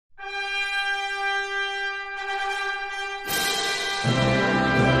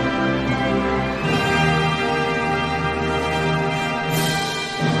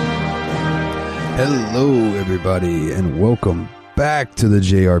Hello, everybody, and welcome back to the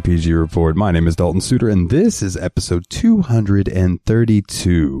JRPG Report. My name is Dalton Suter, and this is episode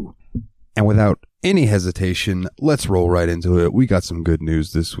 232. And without any hesitation, let's roll right into it. We got some good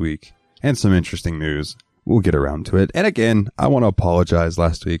news this week, and some interesting news. We'll get around to it. And again, I want to apologize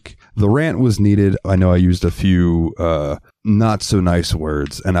last week. The rant was needed. I know I used a few not so nice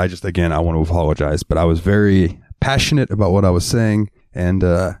words, and I want to apologize. But I was very passionate about what I was saying, and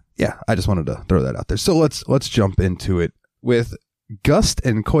yeah, I just wanted to throw that out there. So let's jump into it with Gust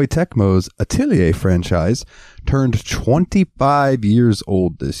and Koei Tecmo's Atelier franchise turned 25 years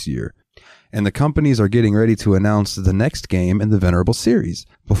old this year. And the companies are getting ready to announce the next game in the Venerable series.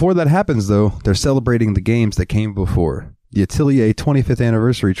 Before that happens, though, they're celebrating the games that came before. The Atelier 25th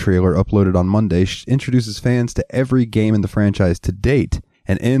anniversary trailer uploaded on Monday introduces fans to every game in the franchise to date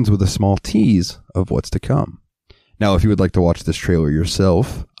and ends with a small tease of what's to come. Now, if you would like to watch this trailer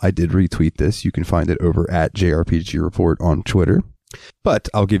yourself, I did retweet this. You can find it over at JRPG Report on Twitter. But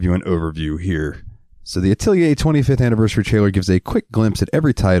I'll give you an overview here. So the Atelier 25th anniversary trailer gives a quick glimpse at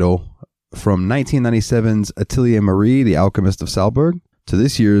every title from 1997's Atelier Marie, The Alchemist of Salzburg, to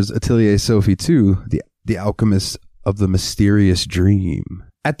this year's Atelier Sophie 2, The Alchemist of the Mysterious Dream.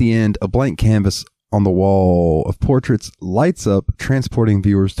 At the end, a blank canvas on the wall of portraits lights up, transporting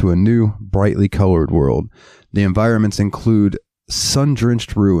viewers to a new, brightly colored world. The environments include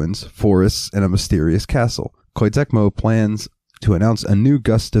sun-drenched ruins, forests, and a mysterious castle. Koei Tecmo plans to announce a new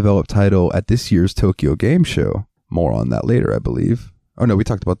Gust-developed title at this year's Tokyo Game Show. More on that later, I believe. Oh no, we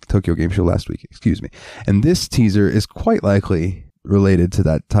talked about the Tokyo Game Show last week, excuse me. And this teaser is quite likely related to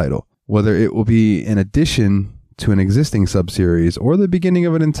that title. Whether it will be in addition to an existing sub-series or the beginning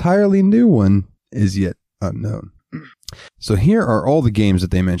of an entirely new one is yet unknown. So here are all the games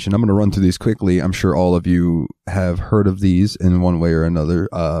that they mentioned. I'm going to run through these quickly. I'm sure all of you have heard of these in one way or another.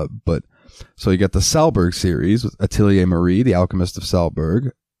 So you got the Salzburg series with Atelier Marie, The Alchemist of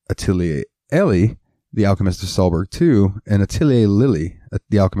Salzburg, Atelier Ellie, The Alchemist of Salzburg 2, and Atelier Lily,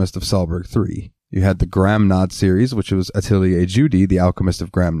 The Alchemist of Salzburg 3. You had the Gramnod series, which was Atelier Judy, The Alchemist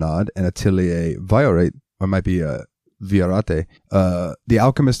of Gramnod, and Atelier Violate, or it might be Violate, The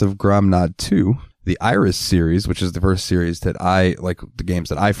Alchemist of Gramnod 2. The Iris series, which is the first series that the games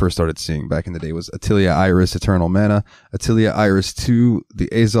that I first started seeing back in the day, was Atelier Iris Eternal Mana, Atelier Iris 2, The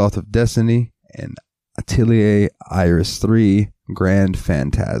Azoth of Destiny, and Atelier Iris 3, Grand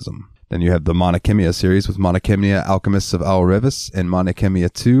Phantasm. Then you have the Monachemia series with Monachemia Alchemists of Alrevis and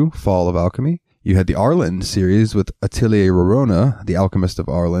Monachemia 2, Fall of Alchemy. You had the Arland series with Atelier Rorona, The Alchemist of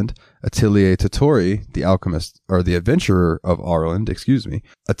Arland, Atelier Totori, The Alchemist, or The Adventurer of Arland,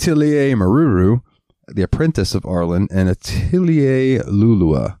 Atelier Maruru, The Apprentice of Arland, and Atelier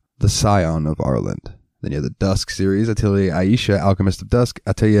Lulua, The Scion of Arland. Then you have the Dusk series, Atelier Aisha, Alchemist of Dusk,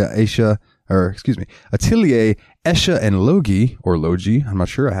 Atelier Esha and Logi, or Logi, I'm not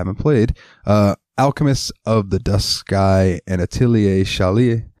sure, I haven't played, Alchemists of the Dusk Sky, and Atelier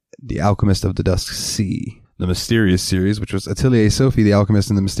Chalet, The Alchemist of the Dusk Sea. The Mysterious series, which was Atelier Sophie, The Alchemist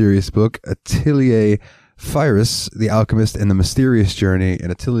and the Mysterious Book, Atelier Phyrus, The Alchemist and the Mysterious Journey,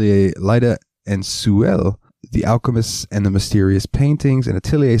 and Atelier Lida and Suel, The Alchemists and the Mysterious Paintings, and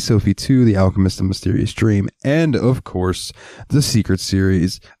Atelier Sophie 2, The Alchemist and Mysterious Dream, and, of course, the Secret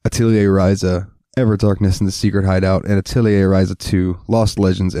series, Atelier Ryza, Ever Darkness and the Secret Hideout, and Atelier Ryza 2, Lost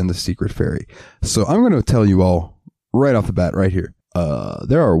Legends and the Secret Fairy. So I'm going to tell you all right off the bat right here.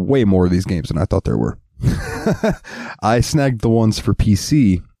 There are way more of these games than I thought there were. I snagged the ones for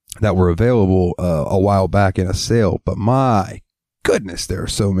PC that were available a while back in a sale, but my goodness, there are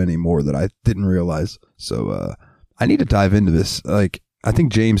so many more that I didn't realize. So I need to dive into this. I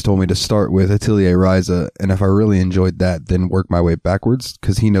think James told me to start with Atelier Ryza, and if I really enjoyed that, then work my way backwards,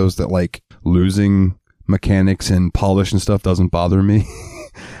 because he knows that losing mechanics and polish and stuff doesn't bother me.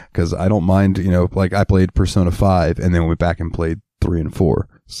 Because I don't mind, I played Persona 5 and then went back and played 3 and 4.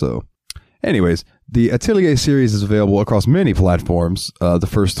 So anyways, the Atelier series is available across many platforms. The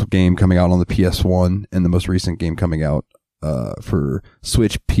first game coming out on the PS1 and the most recent game coming out for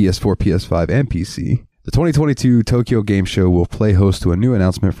Switch, PS4, PS5, and PC. The 2022 Tokyo Game Show will play host to a new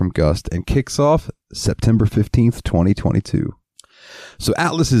announcement from Gust and kicks off September 15th, 2022. So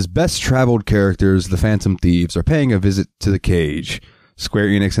Atlus's best-traveled characters, the Phantom Thieves, are paying a visit to the cage. Square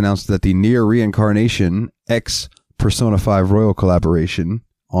Enix announced that the Nier Reincarnation X Persona 5 Royal collaboration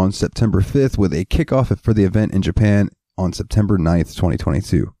on September 5th with a kickoff for the event in Japan on September 9th,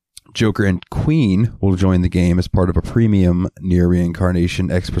 2022. Joker and Queen will join the game as part of a premium Nier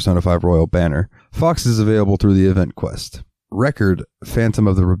Reincarnation X Persona 5 Royal banner. Fox is available through the event quest. Record Phantom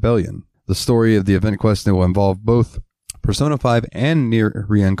of the Rebellion. The story of the event quest will involve both Persona 5 and Near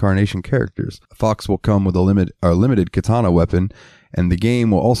Reincarnation characters. Fox will come with a limited katana weapon, and the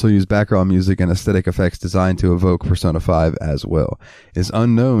game will also use background music and aesthetic effects designed to evoke Persona 5 as well. It's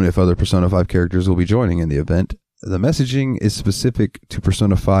unknown if other Persona 5 characters will be joining in the event. The messaging is specific to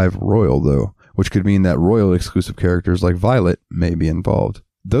Persona 5 Royal, though, which could mean that Royal exclusive characters like Violet may be involved.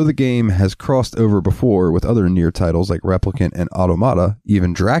 Though the game has crossed over before with other Nier titles like Replicant and Automata,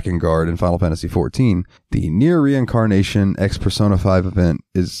 even Drakengard in Final Fantasy XIV, the Nier Reincarnation X Persona 5 event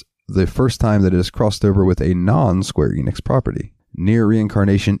is the first time that it has crossed over with a non-Square Enix property. Nier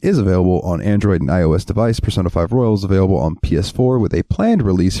Reincarnation is available on Android and iOS device. Persona 5 Royal is available on PS4 with a planned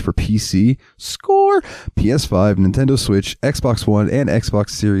release for PC, PS5, Nintendo Switch, Xbox One, and Xbox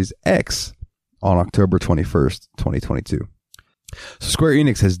Series X on October 21st, 2022. So Square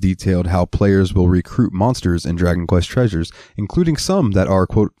Enix has detailed how players will recruit monsters in Dragon Quest Treasures, including some that are,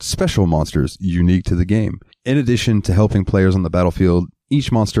 quote, special monsters unique to the game. In addition to helping players on the battlefield,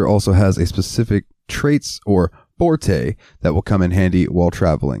 each monster also has a specific traits or forte that will come in handy while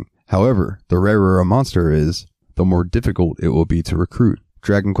traveling. However, the rarer a monster is, the more difficult it will be to recruit.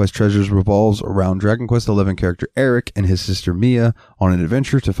 Dragon Quest Treasures revolves around Dragon Quest XI character Eric and his sister Mia on an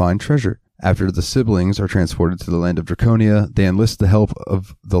adventure to find treasure. After the siblings are transported to the land of Draconia, they enlist the help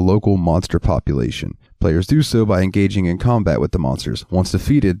of the local monster population. Players do so by engaging in combat with the monsters. Once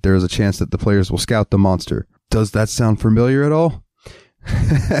defeated, there is a chance that the players will scout the monster. Does that sound familiar at all?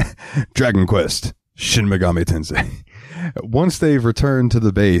 Dragon Quest Shin Megami Tensei. Once they've returned to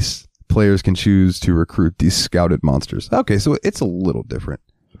the base, players can choose to recruit these scouted monsters. Okay, so it's a little different.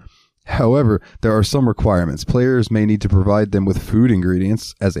 However, there are some requirements. Players may need to provide them with food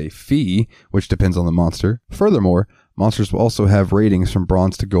ingredients as a fee, which depends on the monster. Furthermore, monsters will also have ratings from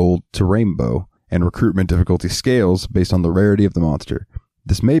bronze to gold to rainbow, and recruitment difficulty scales based on the rarity of the monster.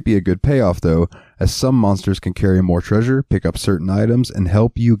 This may be a good payoff, though, as some monsters can carry more treasure, pick up certain items, and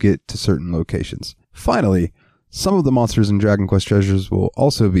help you get to certain locations. Finally, some of the monsters in Dragon Quest Treasures will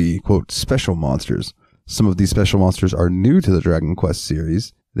also be, quote, special monsters. Some of these special monsters are new to the Dragon Quest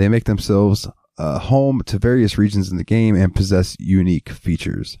series. They make themselves home to various regions in the game and possess unique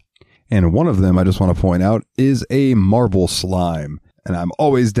features. And one of them, I just want to point out, is a marble slime. And I'm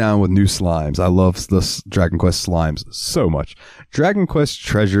always down with new slimes. I love the Dragon Quest slimes so much. Dragon Quest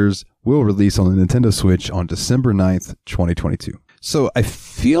Treasures will release on the Nintendo Switch on December 9th, 2022. So I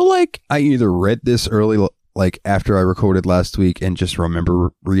feel like I either read this early, like after I recorded last week and just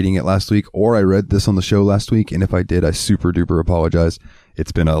remember reading it last week, or I read this on the show last week. And if I did, I super duper apologize.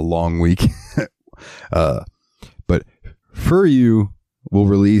 It's been a long week. But Furyu will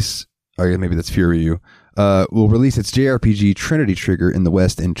release, or maybe that's Furyu, will release its JRPG Trinity Trigger in the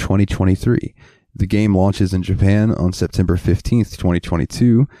West in 2023. The game launches in Japan on September 15th,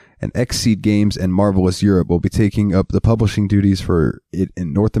 2022, and Xseed Games and Marvelous Europe will be taking up the publishing duties for it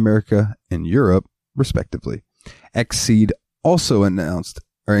in North America and Europe, respectively. Xseed also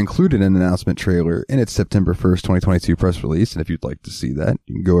included an announcement trailer in its September 1st, 2022 press release, and if you'd like to see that,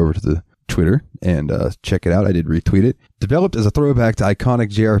 you can go over to the Twitter and check it out. I did retweet it. Developed as a throwback to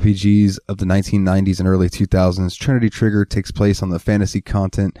iconic JRPGs of the 1990s and early 2000s, Trinity Trigger takes place on the fantasy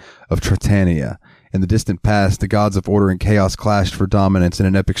continent of Tritania. In the distant past, the gods of order and chaos clashed for dominance in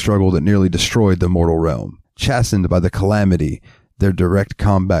an epic struggle that nearly destroyed the mortal realm. Chastened by the calamity their direct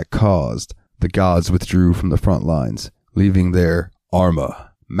combat caused, the gods withdrew from the front lines, leaving their armor,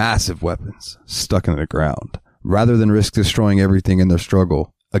 massive weapons, stuck in the ground. Rather than risk destroying everything in their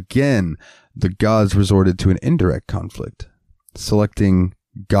struggle, again, the gods resorted to an indirect conflict, selecting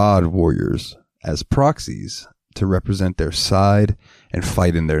god warriors as proxies to represent their side and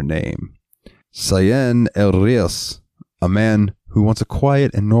fight in their name. Cien El Rios, a man who wants a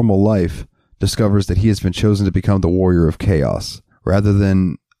quiet and normal life, discovers that he has been chosen to become the warrior of chaos. Rather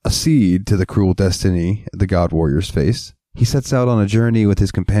than accede to the cruel destiny the god warriors face, he sets out on a journey with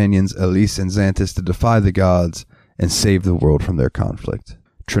his companions Elise and Xanthus to defy the gods and save the world from their conflict.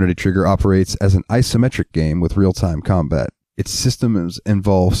 Trinity Trigger operates as an isometric game with real-time combat. Its systems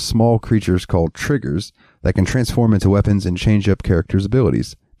involve small creatures called triggers that can transform into weapons and change up characters'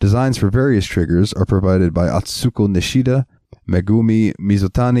 abilities. Designs for various triggers are provided by Atsuko Nishida, Megumi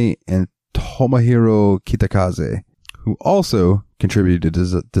Mizutani, and Tomohiro Kitakaze, who also contributed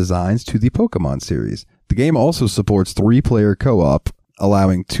designs to the Pokemon series. The game also supports 3-player co-op,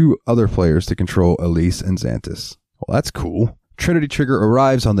 allowing 2 other players to control Elise and Xanthus. Well, that's cool. Trinity Trigger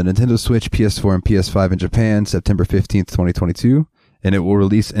arrives on the Nintendo Switch, PS4, and PS5 in Japan September 15th, 2022, and it will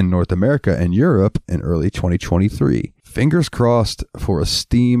release in North America and Europe in early 2023. Fingers crossed for a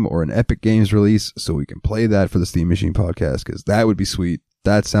Steam or an Epic Games release so we can play that for the Steam Machine podcast, because that would be sweet.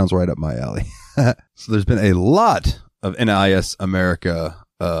 That sounds right up my alley. So there's been a lot of NIS America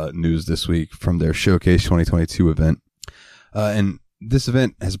news this week from their Showcase 2022 event. And this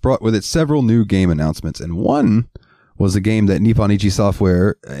event has brought with it several new game announcements, and one was a game that Nippon Ichi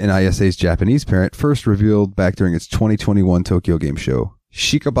Software, NISA's Japanese parent, first revealed back during its 2021 Tokyo Game Show,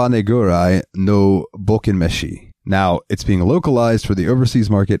 Shikabane Gurai no Bokenmeshi. Now, it's being localized for the overseas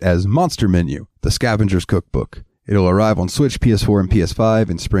market as Monster Menu, the Scavenger's Cookbook. It'll arrive on Switch, PS4, and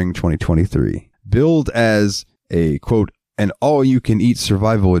PS5 in spring 2023. Billed as a, quote, an all-you-can-eat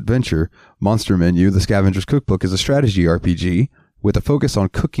survival adventure, Monster Menu, the Scavenger's Cookbook is a strategy RPG with a focus on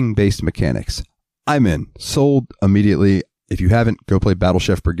cooking-based mechanics. I'm in. Sold immediately. If you haven't, go play Battle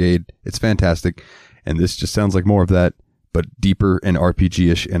Chef Brigade. It's fantastic. And this just sounds like more of that, but deeper and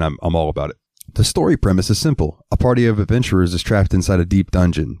RPG-ish, and I'm all about it. The story premise is simple. A party of adventurers is trapped inside a deep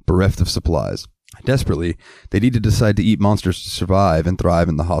dungeon, bereft of supplies. Desperately, they need to decide to eat monsters to survive and thrive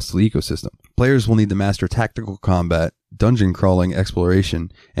in the hostile ecosystem. Players will need to master tactical combat, dungeon crawling,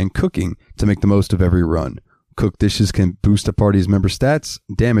 exploration, and cooking to make the most of every run. Cooked dishes can boost a party's member stats,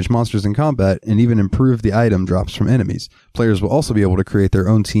 damage monsters in combat, and even improve the item drops from enemies. Players will also be able to create their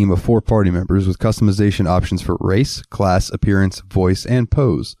own team of 4 party members with customization options for race, class, appearance, voice, and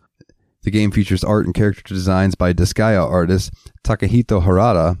pose. The game features art and character designs by Disgaea artist Takahito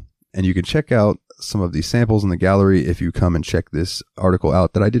Harada, and you can check out some of the samples in the gallery if you come and check this article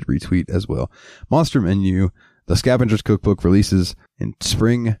out that I did retweet as well. Monster Menu, the Scavenger's Cookbook, releases in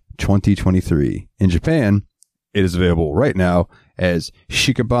spring 2023. In Japan, it is available right now as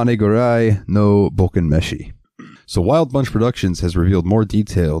Shikabane Gurai no Bokenmeshi. So Wild Bunch Productions has revealed more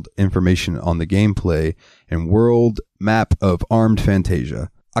detailed information on the gameplay and world map of Armed Fantasia.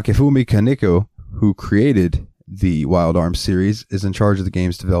 Akifumi Kaneko, who created the Wild Arms series, is in charge of the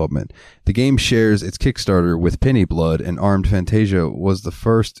game's development. The game shares its Kickstarter with Penny Blood, and Armed Fantasia was the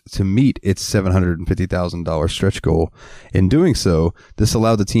first to meet its $750,000 stretch goal. In doing so, this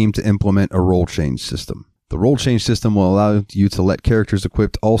allowed the team to implement a role change system. The role change system will allow you to let characters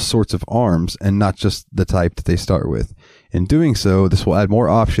equip all sorts of arms and not just the type that they start with. In doing so, this will add more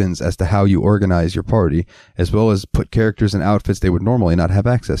options as to how you organize your party, as well as put characters in outfits they would normally not have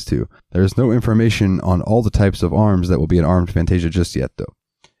access to. There is no information on all the types of arms that will be in Armed Fantasia just yet, though.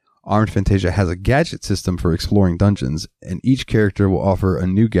 Armed Fantasia has a gadget system for exploring dungeons, and each character will offer a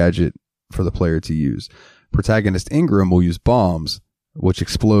new gadget for the player to use. Protagonist Ingram will use bombs, which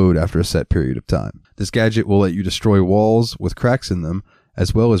explode after a set period of time. This gadget will let you destroy walls with cracks in them,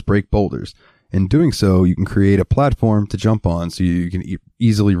 as well as break boulders. In doing so, you can create a platform to jump on so you can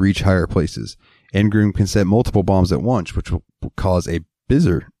easily reach higher places. Ingram can set multiple bombs at once, which will cause a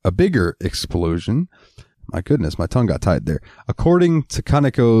bigger explosion. My goodness, my tongue got tied there. According to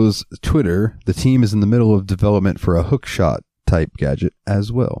Kaneko's Twitter, the team is in the middle of development for a hookshot type gadget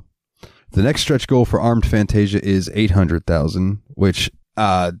as well. The next stretch goal for Armed Fantasia is 800,000, which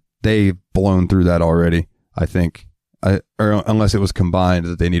they've blown through that already, I think. Or unless it was combined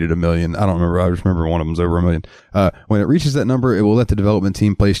that they needed 1 million. I don't remember. I just remember one of them's over 1 million. When it reaches that number, it will let the development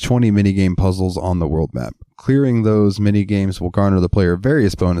team place 20 minigame puzzles on the world map. Clearing those minigames will garner the player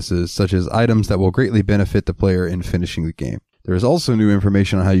various bonuses, such as items that will greatly benefit the player in finishing the game. There is also new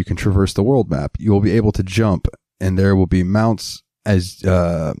information on how you can traverse the world map. You will be able to jump, and there will be mounts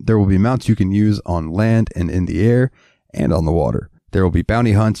you can use on land and in the air and on the water. There will be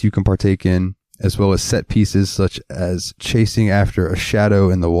bounty hunts you can partake in, as well as set pieces such as chasing after a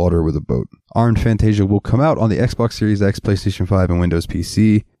shadow in the water with a boat. Armed Fantasia will come out on the Xbox Series X, PlayStation 5, and Windows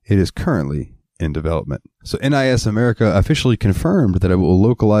PC. It is currently in development. So NIS America officially confirmed that it will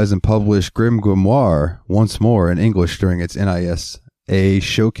localize and publish Grim Grimoire once more in English during its NISA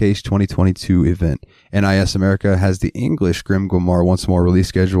Showcase 2022 event. NIS America has the English Grim Grimoire once more release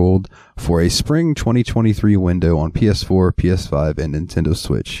scheduled for a spring 2023 window on PS4, PS5, and Nintendo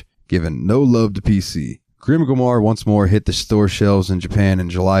Switch. Given no love to PC. Grim Grimoire once more hit the store shelves in Japan in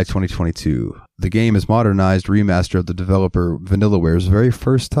July 2022. The game is modernized remaster of the developer Vanillaware's very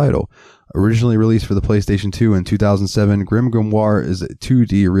first title. Originally released for the PlayStation 2 in 2007, Grim Grimoire is a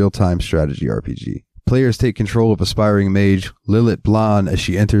 2D real-time strategy RPG. Players take control of aspiring mage Lilith Blan as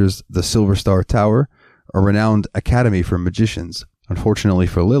she enters the Silver Star Tower, a renowned academy for magicians. Unfortunately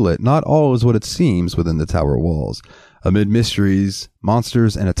for Lilith, not all is what it seems within the tower walls. Amid mysteries,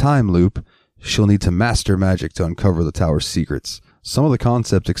 monsters, and a time loop, she'll need to master magic to uncover the tower's secrets. Some of the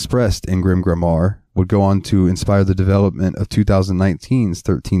concepts expressed in Grim Grimoire would go on to inspire the development of 2019's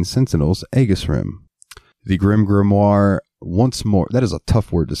 13 Sentinels Aegis Rim. The Grim Grimoire once more, that is a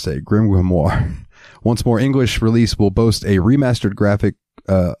tough word to say, Grim Grimoire, once more English release will boast a remastered graphic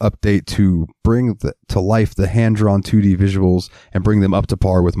update to bring to life the hand-drawn 2D visuals and bring them up to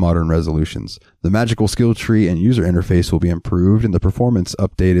par with modern resolutions. The magical skill tree and user interface will be improved and the performance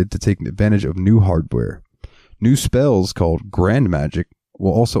updated to take advantage of new hardware. New spells called Grand Magic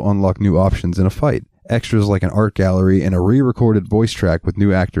will also unlock new options in a fight. Extras like an art gallery and a re-recorded voice track with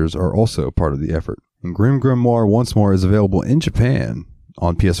new actors are also part of the effort. And Grim Grimoire Once More is available in Japan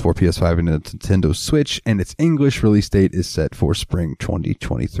on PS4, PS5, and Nintendo Switch, and its English release date is set for spring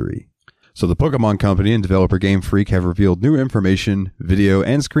 2023. So the Pokemon Company and developer Game Freak have revealed new information, video,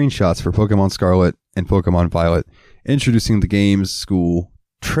 and screenshots for Pokemon Scarlet and Pokemon Violet, introducing the game's school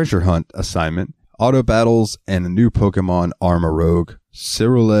treasure hunt assignment, auto battles, and a new Pokemon Armarouge,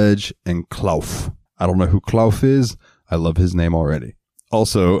 Cyriledge, and Klawf. I don't know who Klawf is. I love his name already.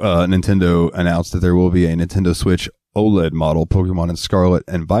 Also, Nintendo announced that there will be a Nintendo Switch OLED model Pokemon in Scarlet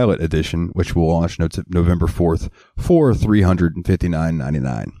and Violet edition, which will launch November 4th for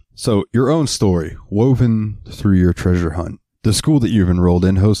 $359.99. So, your own story, woven through your treasure hunt. The school that you've enrolled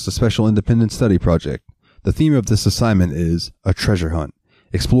in hosts a special independent study project. The theme of this assignment is a treasure hunt.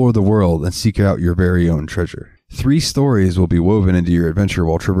 Explore the world and seek out your very own treasure. 3 stories will be woven into your adventure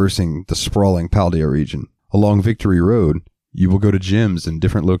while traversing the sprawling Paldea region. Along Victory Road, you will go to gyms in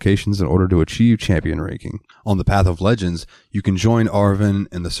different locations in order to achieve champion ranking. On the Path of Legends, you can join Arven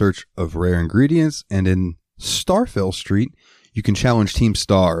in the search of rare ingredients, and in Starfell Street, you can challenge Team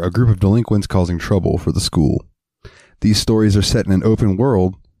Star, a group of delinquents causing trouble for the school. These stories are set in an open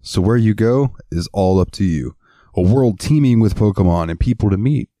world, so where you go is all up to you. A world teeming with Pokemon and people to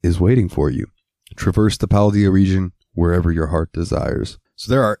meet is waiting for you. Traverse the Paldea region wherever your heart desires. So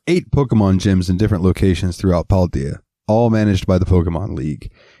there are 8 Pokemon gyms in different locations throughout Paldea, all managed by the Pokemon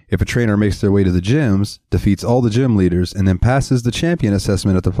League. If a trainer makes their way to the gyms, defeats all the gym leaders, and then passes the champion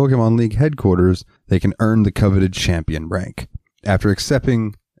assessment at the Pokemon League headquarters, they can earn the coveted champion rank. After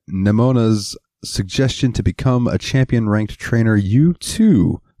accepting Nemona's suggestion to become a champion-ranked trainer, you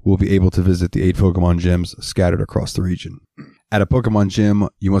too will be able to visit the 8 Pokemon gyms scattered across the region. At a Pokemon gym,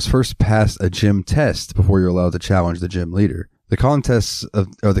 you must first pass a gym test before you're allowed to challenge the gym leader. The contents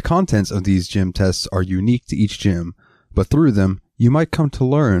of these gym tests are unique to each gym, but through them, you might come to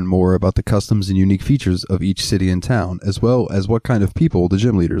learn more about the customs and unique features of each city and town, as well as what kind of people the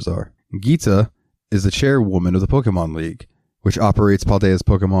gym leaders are. Geeta is the chairwoman of the Pokemon League, which operates Paldea's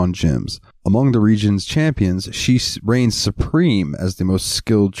Pokemon gyms. Among the region's champions, she reigns supreme as the most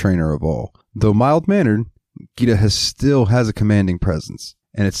skilled trainer of all. Though mild-mannered, Geeta still has a commanding presence,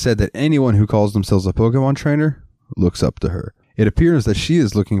 and it's said that anyone who calls themselves a Pokemon trainer looks up to her. It appears that she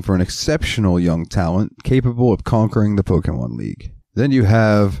is looking for an exceptional young talent capable of conquering the Pokemon League. Then you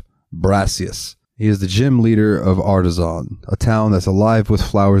have Brassius. He is the gym leader of Artisan, a town that's alive with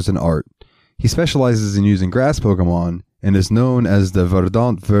flowers and art. He specializes in using grass Pokemon and is known as the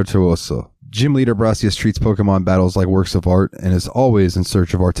Verdant Virtuoso. Gym leader Brassius treats Pokemon battles like works of art and is always in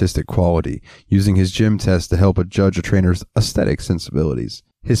search of artistic quality, using his gym test to help judge a trainer's aesthetic sensibilities.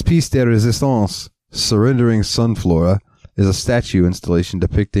 His piece de résistance, Surrendering Sunflora, is a statue installation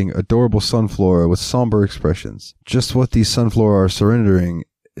depicting adorable Sunflora with somber expressions. Just what these Sunflora are surrendering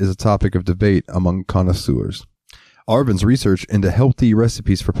is a topic of debate among connoisseurs. Arvin's research into healthy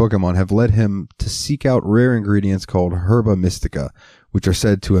recipes for Pokemon have led him to seek out rare ingredients called Herba Mystica, which are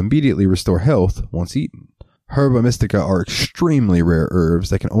said to immediately restore health once eaten. Herba Mystica are extremely rare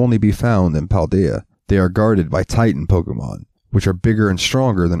herbs that can only be found in Paldea. They are guarded by Titan Pokemon, which are bigger and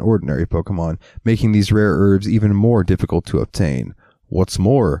stronger than ordinary Pokemon, making these rare herbs even more difficult to obtain. What's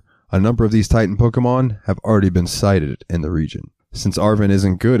more, a number of these Titan Pokemon have already been sighted in the region. Since Arvin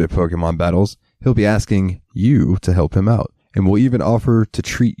isn't good at Pokemon battles, he'll be asking you to help him out, and will even offer to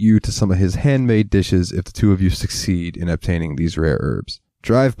treat you to some of his handmade dishes if the two of you succeed in obtaining these rare herbs.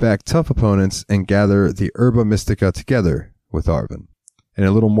 Drive back tough opponents and gather the Herba Mystica together with Arvin. And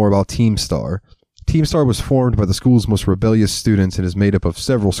a little more about Team Star. Team Star was formed by the school's most rebellious students and is made up of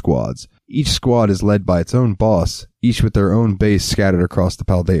several squads. Each squad is led by its own boss, each with their own base scattered across the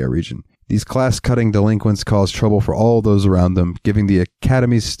Paldea region. These class-cutting delinquents cause trouble for all those around them, giving the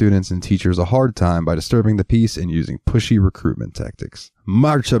Academy's students and teachers a hard time by disturbing the peace and using pushy recruitment tactics.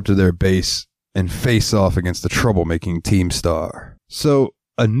 March up to their base and face off against the troublemaking Team Star. So,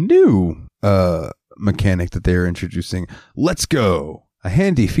 a new mechanic that they're introducing, Let's Go, a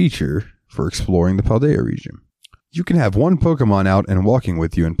handy feature for exploring the Paldea region. You can have one Pokemon out and walking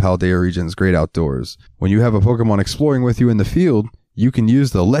with you in Paldea region's great outdoors. When you have a Pokemon exploring with you in the field, you can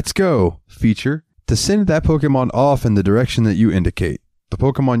use the Let's Go feature to send that Pokemon off in the direction that you indicate. The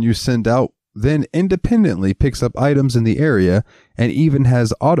Pokemon you send out then independently picks up items in the area and even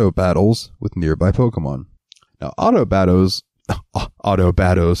has auto battles with nearby Pokemon. Now, auto battles Auto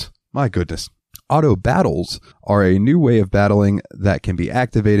battles. My goodness. Auto battles are a new way of battling that can be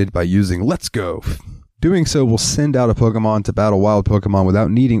activated by using Let's Go. Doing so will send out a Pokemon to battle wild Pokemon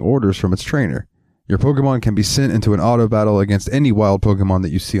without needing orders from its trainer. Your Pokemon can be sent into an auto battle against any wild Pokemon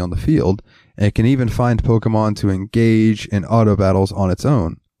that you see on the field, and it can even find Pokemon to engage in auto battles on its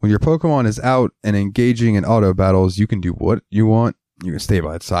own. When your Pokemon is out and engaging in auto battles, you can do what you want. You can stay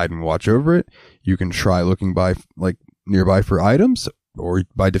by its side and watch over it. You can try looking nearby for items. Or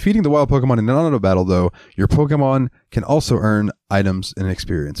by defeating the wild Pokemon in an auto battle, though, your Pokemon can also earn items and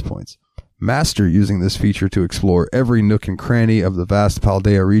experience points. Master using this feature to explore every nook and cranny of the vast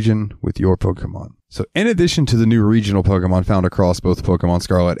Paldea region with your Pokemon. So in addition to the new regional Pokemon found across both Pokemon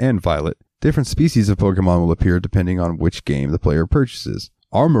Scarlet and Violet, different species of Pokemon will appear depending on which game the player purchases.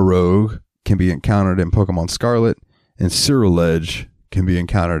 Armorogue can be encountered in Pokemon Scarlet, and Cyrilege can be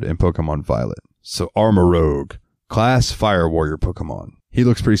encountered in Pokemon Violet. So Armorogue. Class Fire Warrior Pokemon. He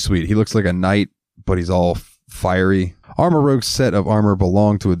looks pretty sweet. He looks like a knight, but he's all fiery. Armorogue's set of armor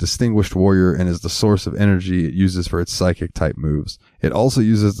belonged to a distinguished warrior and is the source of energy it uses for its psychic type moves. It also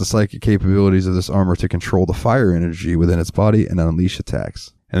uses the psychic capabilities of this armor to control the fire energy within its body and unleash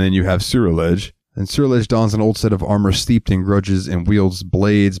attacks. And then you have Cyrilege. And Cyrilege dons an old set of armor steeped in grudges and wields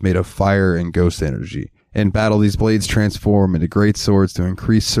blades made of fire and ghost energy. In battle, these blades transform into great swords to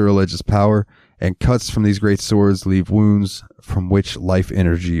increase Cyrilege's power, and cuts from these great swords leave wounds from which life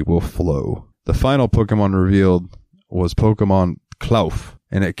energy will flow. The final Pokemon revealed was Pokemon Klawf,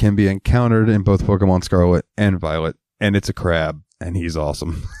 and it can be encountered in both Pokemon Scarlet and Violet, and it's a crab, and he's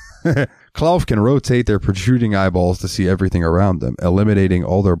awesome. Klawf can rotate their protruding eyeballs to see everything around them, eliminating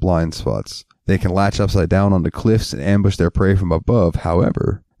all their blind spots. They can latch upside down onto cliffs and ambush their prey from above.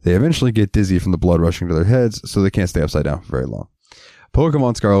 However, they eventually get dizzy from the blood rushing to their heads, so they can't stay upside down for very long.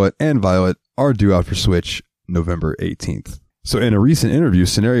 Pokemon Scarlet and Violet are due out for Switch November 18th. So in a recent interview,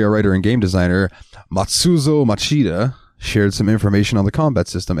 scenario writer and game designer Matsuzo Machida shared some information on the combat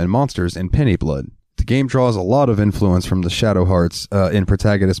system and monsters in Penny Blood. The game draws a lot of influence from the Shadow Hearts in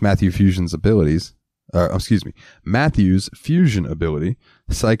protagonist Matthew's fusion ability,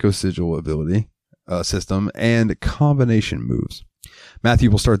 Psycho Sigil ability system, and combination moves. Matthew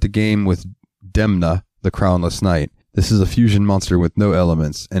will start the game with Demna, the Crownless Knight. This is a fusion monster with no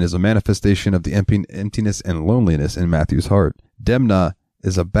elements and is a manifestation of the emptiness and loneliness in Matthew's heart. Demna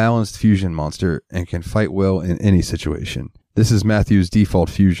is a balanced fusion monster and can fight well in any situation. This is Matthew's default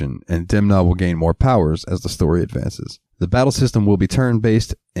fusion, and Demna will gain more powers as the story advances. The battle system will be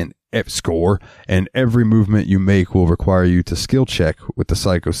turn-based and F-score, and every movement you make will require you to skill check with the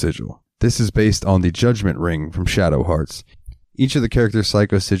Psycho Sigil. This is based on the Judgment Ring from Shadow Hearts. Each of the characters'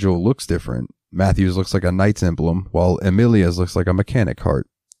 Psycho Sigil looks different. Matthew's looks like a knight's emblem, while Emilia's looks like a mechanic heart.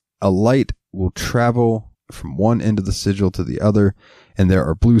 A light will travel from one end of the sigil to the other, and there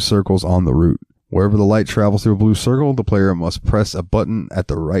are blue circles on the route. Wherever the light travels through a blue circle, the player must press a button at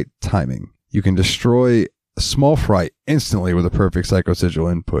the right timing. You can destroy a small fry instantly with a perfect Psycho Sigil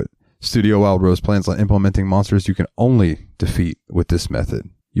input. Studio Wild Rose plans on implementing monsters you can only defeat with this method.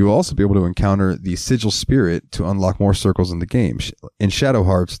 You will also be able to encounter the Sigil Spirit to unlock more circles in the game. In Shadow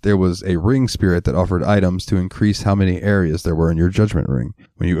Hearts, there was a Ring Spirit that offered items to increase how many areas there were in your Judgment Ring.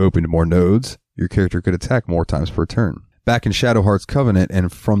 When you opened more nodes, your character could attack more times per turn. Back in Shadow Hearts Covenant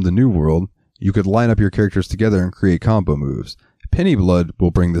and from the New World, you could line up your characters together and create combo moves. Penny Blood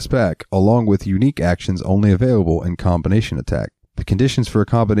will bring this back, along with unique actions only available in combination attack. The conditions for a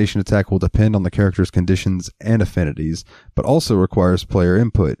combination attack will depend on the character's conditions and affinities, but also requires player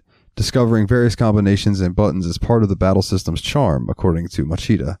input. Discovering various combinations and buttons is part of the battle system's charm, according to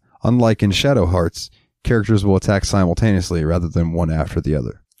Machida. Unlike in Shadow Hearts, characters will attack simultaneously rather than one after the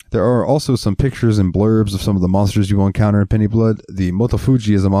other. There are also some pictures and blurbs of some of the monsters you will encounter in Penny Blood. The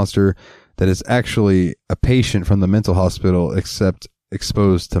Motofuji is a monster that is actually a patient from the mental hospital, except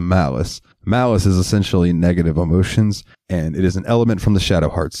exposed to malice. Malice is essentially negative emotions, and it is an element from the Shadow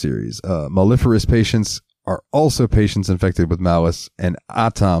Hearts series. Maleferous patients are also patients infected with malice, and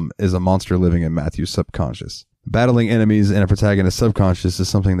Atom is a monster living in Matthew's subconscious. Battling enemies in a protagonist's subconscious is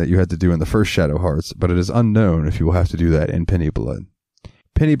something that you had to do in the first Shadow Hearts, but it is unknown if you will have to do that in Penny Blood.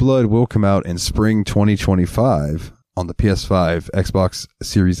 Penny Blood will come out in spring 2025 on the PS5, Xbox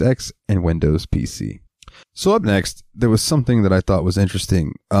Series X, and Windows PC. So up next, there was something that I thought was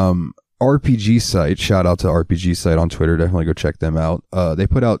interesting. RPG Site, shout out to RPG Site on Twitter, definitely go check them out. They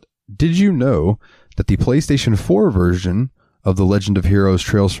put out, did you know that the PlayStation 4 version of The Legend of Heroes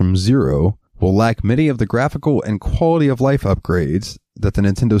Trails from Zero will lack many of the graphical and quality of life upgrades that the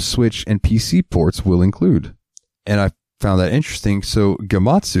Nintendo Switch and PC ports will include? And I found that interesting. So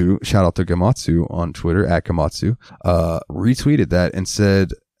Gamatsu, shout out to Gamatsu on Twitter at Gamatsu, retweeted that and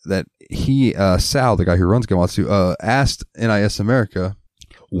said that he, Sal, the guy who runs Gamatsu, asked NIS America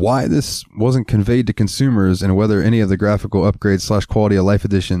why this wasn't conveyed to consumers and whether any of the graphical upgrades / quality of life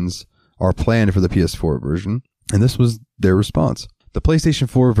additions are planned for the PS4 version. And this was their response. The PlayStation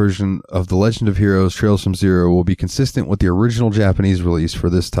 4 version of The Legend of Heroes Trails from Zero will be consistent with the original Japanese release for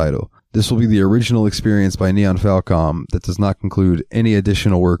this title. This will be the original experience by Neon Falcom that does not include any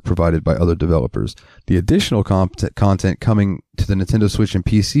additional work provided by other developers. The additional content coming to the Nintendo Switch and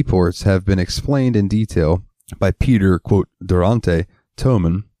PC ports have been explained in detail by Peter, quote, Durante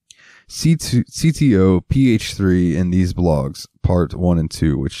Toman, CTO PH3 in these blogs, part 1 and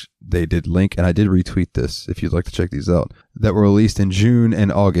 2, which they did link, and I did retweet this if you'd like to check these out, that were released in June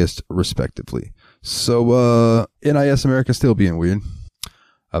and August, respectively. So, NIS America still being weird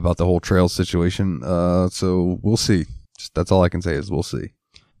about the whole Trails situation. So we'll see. That's all I can say is we'll see.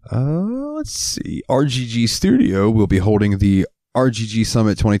 Let's see. RGG Studio will be holding the RGG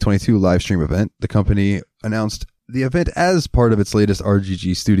Summit 2022 live stream event. The company announced the event as part of its latest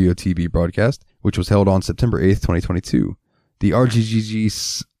RGG Studio TV broadcast, which was held on September 8th, 2022. The RGG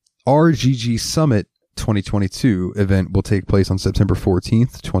Summit 2022 event will take place on September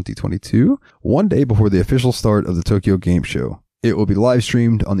 14th, 2022, one day before the official start of the Tokyo Game Show. It will be live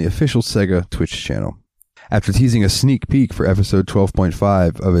streamed on the official Sega Twitch channel. After teasing a sneak peek for episode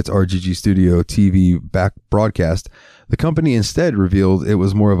 12.5 of its RGG Studio TV back broadcast, the company instead revealed it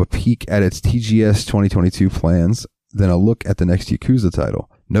was more of a peek at its TGS 2022 plans than a look at the next Yakuza title.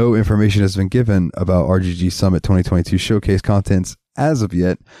 No information has been given about RGG Summit 2022 showcase contents as of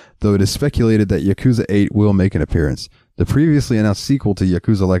yet, though it is speculated that Yakuza 8 will make an appearance. The previously announced sequel to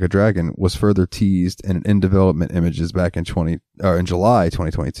Yakuza Like a Dragon was further teased in development images back in July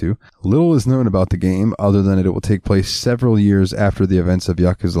 2022. Little is known about the game other than it will take place several years after the events of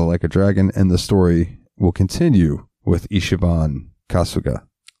Yakuza Like a Dragon, and the story will continue with Ichiban Kasuga.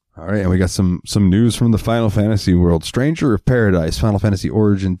 All right, and we got some news from the Final Fantasy world. Stranger of Paradise Final Fantasy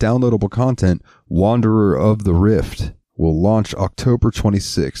Origin downloadable content Wanderer of the Rift will launch October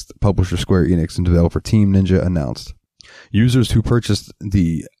 26th, publisher Square Enix and developer Team Ninja announced. Users who purchased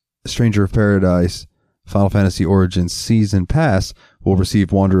the Stranger of Paradise Final Fantasy Origin Season Pass will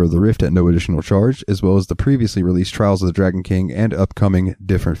receive Wanderer of the Rift at no additional charge, as well as the previously released Trials of the Dragon King and upcoming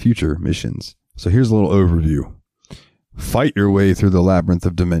Different Future missions. So here's a little overview. Fight your way through the Labyrinth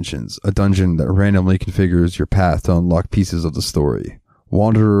of Dimensions, a dungeon that randomly configures your path to unlock pieces of the story.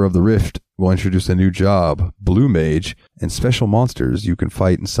 Wanderer of the Rift will introduce a new job, Blue Mage, and special monsters you can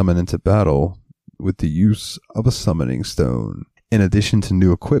fight and summon into battle with the use of a summoning stone. In addition to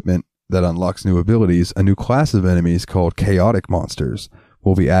new equipment that unlocks new abilities, a new class of enemies called Chaotic Monsters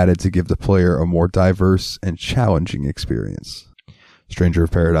will be added to give the player a more diverse and challenging experience. Stranger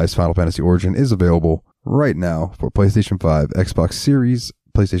of Paradise Final Fantasy Origin is available right now for PlayStation 5, Xbox Series,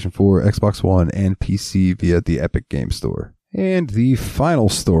 PlayStation 4, Xbox One, and PC via the Epic Game Store. And the final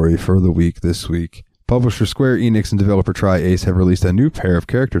story for the week this week. Publisher Square Enix and developer Tri-Ace have released a new pair of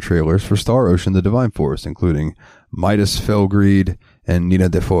character trailers for Star Ocean The Divine Force, including Midas Felgreed and Nina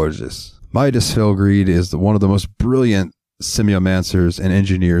de Forges. Midas Felgreed is one of the most brilliant semiomancers and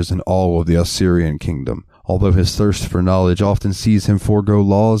engineers in all of the Osirian Kingdom. Although his thirst for knowledge often sees him forego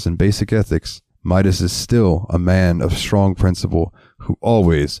laws and basic ethics, Midas is still a man of strong principle who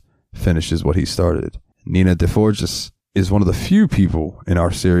always finishes what he started. Nina de Forges is one of the few people in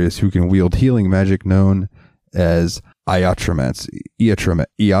our series who can wield healing magic known as iatromancy.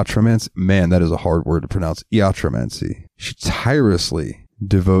 Iatromancy? Man, that is a hard word to pronounce. Iatromancy. She tirelessly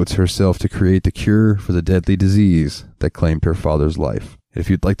devotes herself to create the cure for the deadly disease that claimed her father's life. If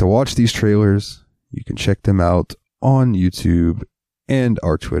you'd like to watch these trailers, you can check them out on YouTube and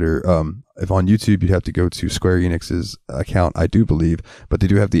our Twitter. If on YouTube, you'd have to go to Square Enix's account, I do believe, but they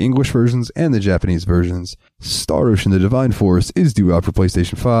do have the English versions and the Japanese versions. Star Ocean The Divine Force is due out for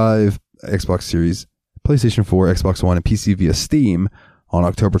PlayStation 5, Xbox Series, PlayStation 4, Xbox One, and PC via Steam on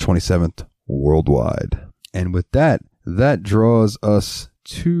October 27th worldwide. And with that draws us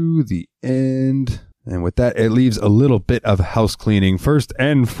to the end. And with that, it leaves a little bit of house cleaning. First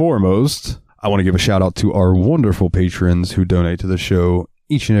and foremost, I want to give a shout out to our wonderful patrons who donate to the show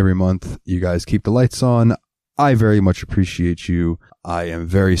each and every month. You guys keep the lights on. I very much appreciate you. I am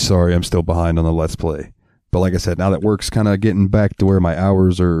very sorry I'm still behind on the Let's Play. But like I said, now that work's kind of getting back to where my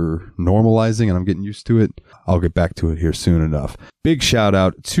hours are normalizing and I'm getting used to it, I'll get back to it here soon enough. Big shout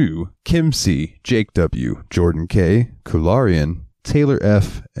out to Kim C, Jake W, Jordan K, Kularian, Taylor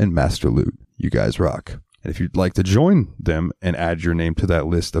F, and Master Loot. You guys rock. And if you'd like to join them and add your name to that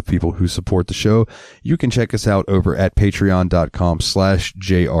list of people who support the show, you can check us out over at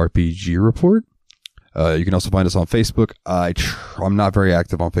patreon.com/JRPG Report. You can also find us on Facebook. I'm not very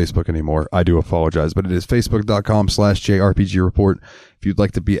active on Facebook anymore. I do apologize, but it is facebook.com/JRPG Report. If you'd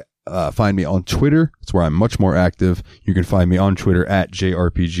like to find me on Twitter, it's where I'm much more active. You can find me on Twitter at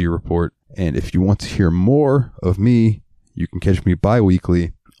JRPG Report. And if you want to hear more of me, you can catch me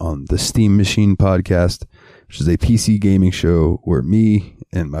bi-weekly on the Steam Machine podcast, which is a PC gaming show where me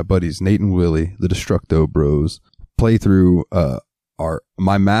and my buddies Nate and Willie, the Destructo Bros, play through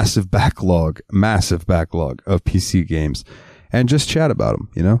my massive backlog of PC games and just chat about them.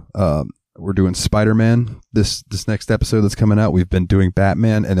 We're doing Spider-Man this next episode that's coming out. We've been doing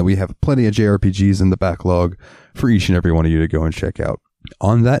Batman, and then we have plenty of JRPGs in the backlog for each and every one of you to go and check out.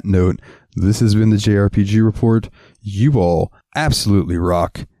 On that note, this has been the JRPG Report. You all absolutely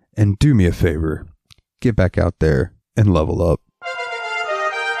rock, and do me a favor, get back out there and level up.